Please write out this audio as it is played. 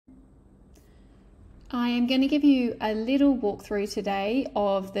I am going to give you a little walkthrough today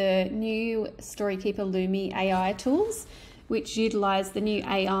of the new Storykeeper Lumi AI tools, which utilize the new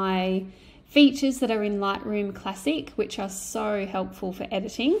AI features that are in Lightroom Classic, which are so helpful for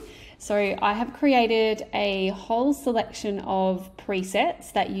editing. So I have created a whole selection of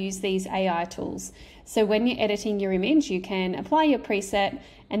presets that use these AI tools. So when you're editing your image, you can apply your preset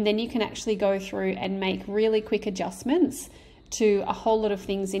and then you can actually go through and make really quick adjustments to a whole lot of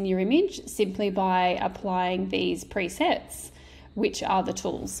things in your image simply by applying these presets, which are the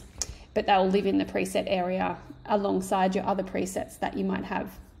tools. But they'll live in the preset area alongside your other presets that you might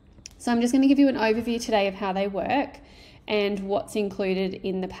have. So I'm just going to give you an overview today of how they work and what's included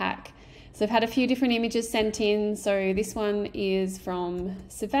in the pack. So I've had a few different images sent in. So this one is from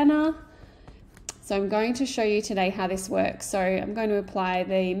Savannah. So I'm going to show you today how this works. So I'm going to apply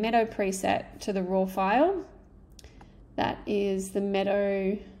the Meadow preset to the raw file. That is the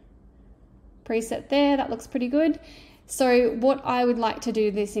Meadow preset there. That looks pretty good. So what I would like to do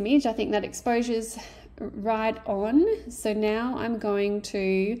with this image, I think that exposure's right on. So now I'm going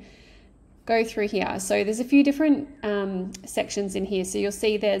to go through here. So there's a few different sections in here. So you'll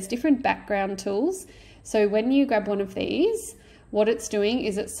see there's different background tools. So when you grab one of these, what it's doing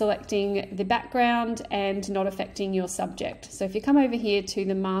is it's selecting the background and not affecting your subject. So if you come over here to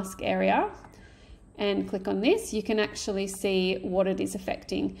the mask area and click on this, you can actually see what it is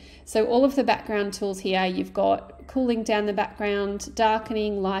affecting. So all of the background tools here, you've got cooling down the background,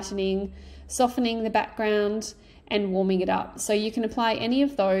 darkening, lightening, softening the background, and warming it up. So you can apply any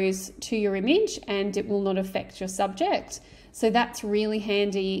of those to your image and it will not affect your subject. So that's really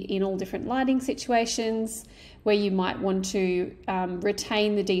handy in all different lighting situations where you might want to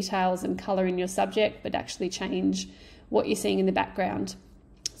retain the details and color in your subject, but actually change what you're seeing in the background.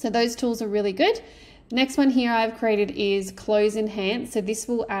 So those tools are really good. Next one here I've created is Clothes Enhance. So this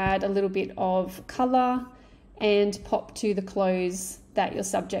will add a little bit of color and pop to the clothes that your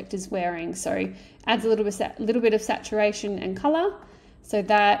subject is wearing. So adds a little bit of saturation and color. So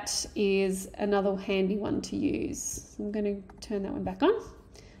that is another handy one to use. So I'm going to turn that one back on.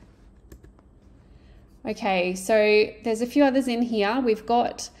 Okay, so there's a few others in here. We've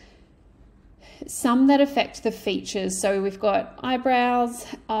got some that affect the features. So we've got eyebrows,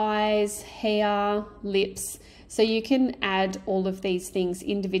 eyes, hair, lips. So you can add all of these things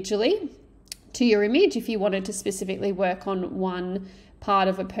individually to your image if you wanted to specifically work on one part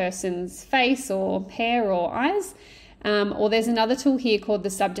of a person's face or hair or eyes. Or there's another tool here called the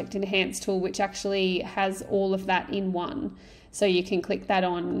Subject Enhance tool, which actually has all of that in one. So you can click that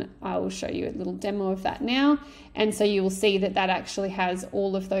on. I will show you a little demo of that now. And so you will see that that actually has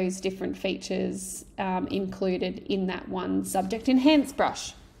all of those different features included in that one Subject Enhance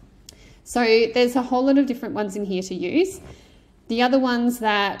brush. So there's a whole lot of different ones in here to use. The other ones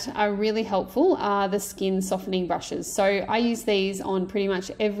that are really helpful are the skin softening brushes. So I use these on pretty much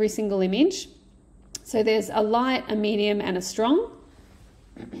every single image. So there's a light, a medium, and a strong.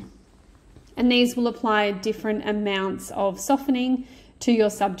 And these will apply different amounts of softening to your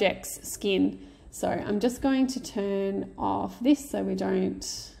subject's skin. So I'm just going to turn off this so we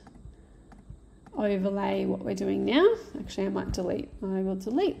don't overlay what we're doing now. Actually, I will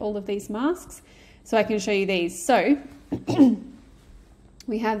delete all of these masks so I can show you these. So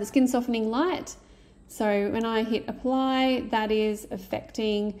we have the skin softening light. So when I hit apply, that is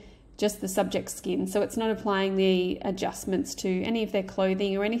affecting just the subject's skin. So it's not applying the adjustments to any of their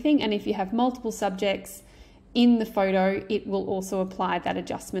clothing or anything. And if you have multiple subjects in the photo, it will also apply that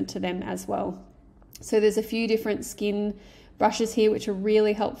adjustment to them as well. So there's a few different skin brushes here which are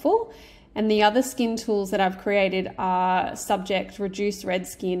really helpful. And the other skin tools that I've created are Subject, Reduce Red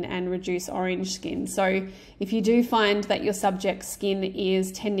Skin, and Reduce Orange Skin. So if you do find that your subject's skin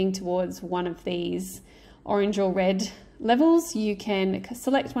is tending towards one of these orange or red levels, you can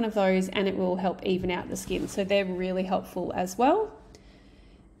select one of those and it will help even out the skin. So they're really helpful as well.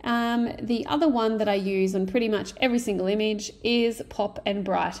 The other one that I use on pretty much every single image is Pop and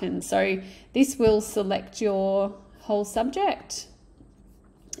Brighten. So this will select your whole subject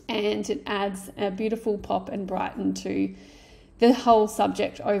and it adds a beautiful pop and brighten to the whole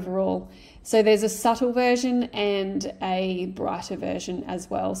subject overall. So there's a subtle version and a brighter version as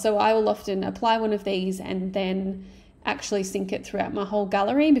well. So I will often apply one of these and then actually sync it throughout my whole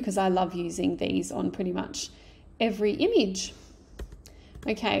gallery because I love using these on pretty much every image.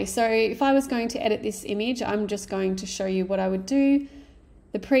 Okay, so if I was going to edit this image, I'm just going to show you what I would do.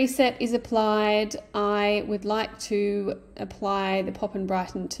 The preset is applied. I would like to apply the pop and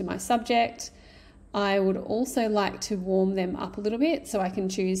brighten to my subject. I would also like to warm them up a little bit, so I can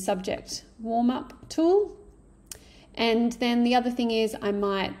choose Subject Warm Up tool. And then the other thing is I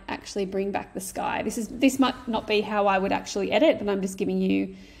might actually bring back the sky. This might not be how I would actually edit, but I'm just giving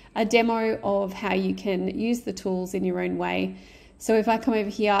you a demo of how you can use the tools in your own way. So if I come over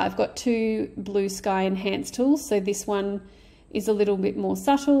here, I've got two blue sky enhance tools. So this one is a little bit more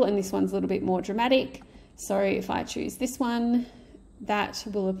subtle and this one's a little bit more dramatic. So if I choose this one, that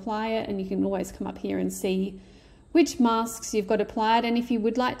will apply it, and you can always come up here and see which masks you've got applied. And if you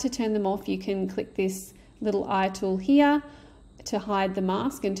would like to turn them off, you can click this little eye tool here to hide the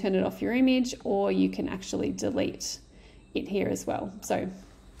mask and turn it off your image, or you can actually delete it here as well. So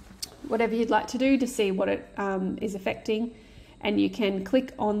whatever you'd like to do to see what it is affecting, and you can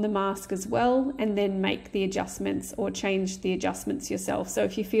click on the mask as well and then make the adjustments or change the adjustments yourself. So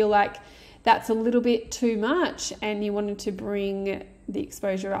if you feel like that's a little bit too much and you wanted to bring the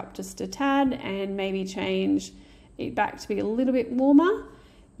exposure up just a tad and maybe change it back to be a little bit warmer,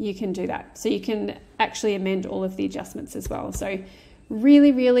 you can do that. So you can actually amend all of the adjustments as well. So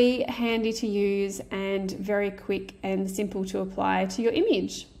really, really handy to use and very quick and simple to apply to your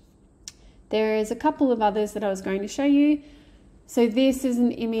image. There is a couple of others that I was going to show you. So this is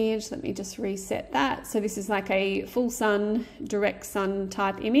an image, let me just reset that. So this is like a full sun, direct sun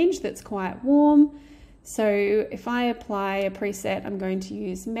type image that's quite warm. So if I apply a preset, I'm going to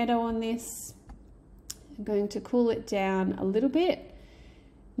use Meadow on this. I'm going to cool it down a little bit.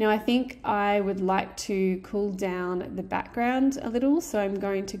 Now I think I would like to cool down the background a little. So I'm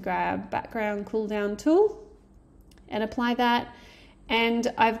going to grab background cool down tool and apply that.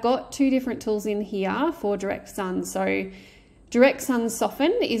 And I've got two different tools in here for direct sun. So direct sun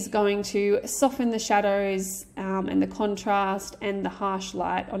soften is going to soften the shadows and the contrast and the harsh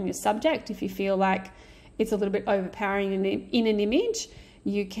light on your subject. If you feel like it's a little bit overpowering in an image,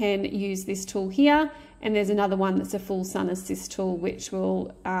 you can use this tool here. And there's another one that's a full sun assist tool, which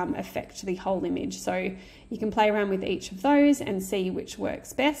will affect the whole image. So you can play around with each of those and see which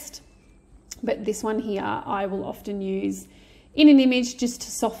works best. But this one here, I will often use in an image just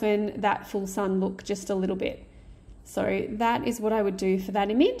to soften that full sun look just a little bit. So that is what I would do for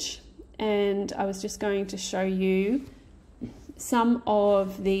that image. And I was just going to show you some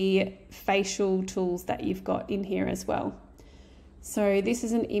of the facial tools that you've got in here as well. So this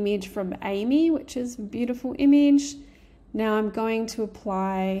is an image from Amy, which is a beautiful image. Now I'm going to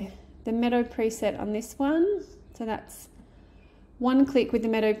apply the Meadow preset on this one. So that's one click with the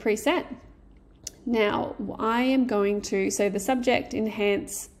Meadow preset. Now I am going to, so the subject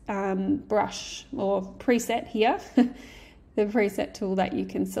enhance brush or preset here, the preset tool that you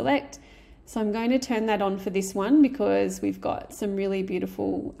can select. So I'm going to turn that on for this one because we've got some really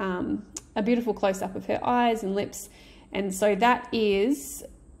beautiful, a beautiful close-up of her eyes and lips. And so that is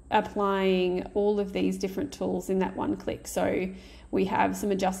applying all of these different tools in that one click. So we have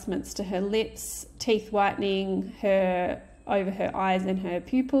some adjustments to her lips, teeth whitening, over her eyes and her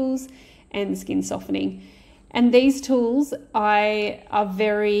pupils, and skin softening. And these tools are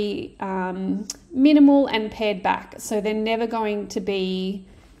very minimal and pared back. So they're never going to be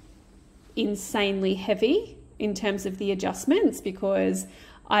insanely heavy in terms of the adjustments, because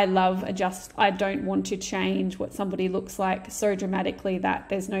I don't want to change what somebody looks like so dramatically that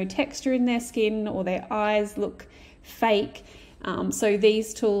there's no texture in their skin or their eyes look fake. So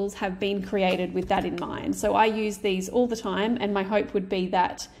these tools have been created with that in mind. So I use these all the time, and my hope would be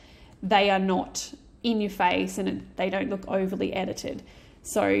that they are not in your face and they don't look overly edited.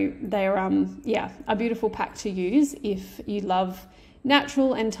 So they're a beautiful pack to use if you love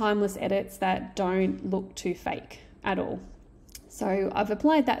natural and timeless edits that don't look too fake at all. So I've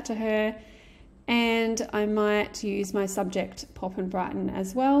applied that to her, and I might use my subject Pop and Brighten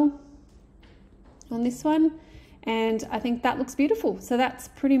as well on this one, and I think that looks beautiful. So that's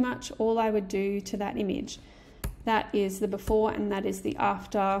pretty much all I would do to that image. That is the before and that is the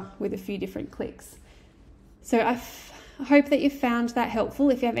after with a few different clicks. So I hope that you found that helpful.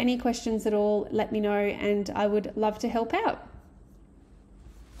 If you have any questions at all, let me know and I would love to help out.